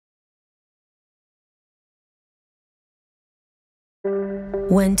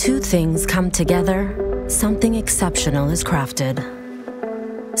When two things come together, something exceptional is crafted.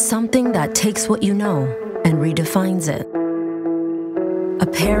 Something that takes what you know and redefines it. A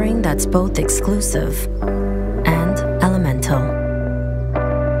pairing that's both exclusive and elemental.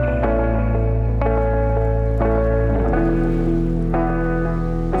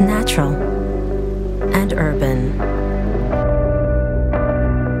 Natural and urban.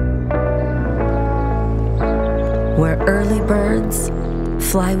 Where early birds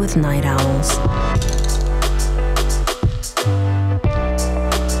fly with night owls.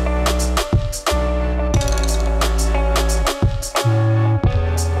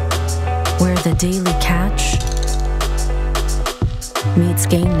 Where the daily catch meets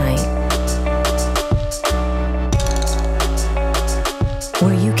game night.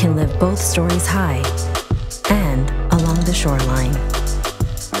 Where you can live both stories high and along the shoreline.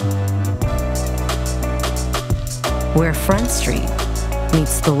 Where Front Street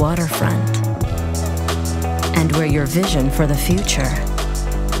meets the waterfront, and where your vision for the future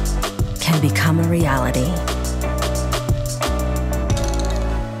can become a reality.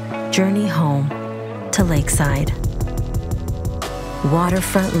 Journey home to Lakeside.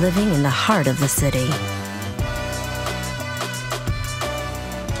 Waterfront living in the heart of the city.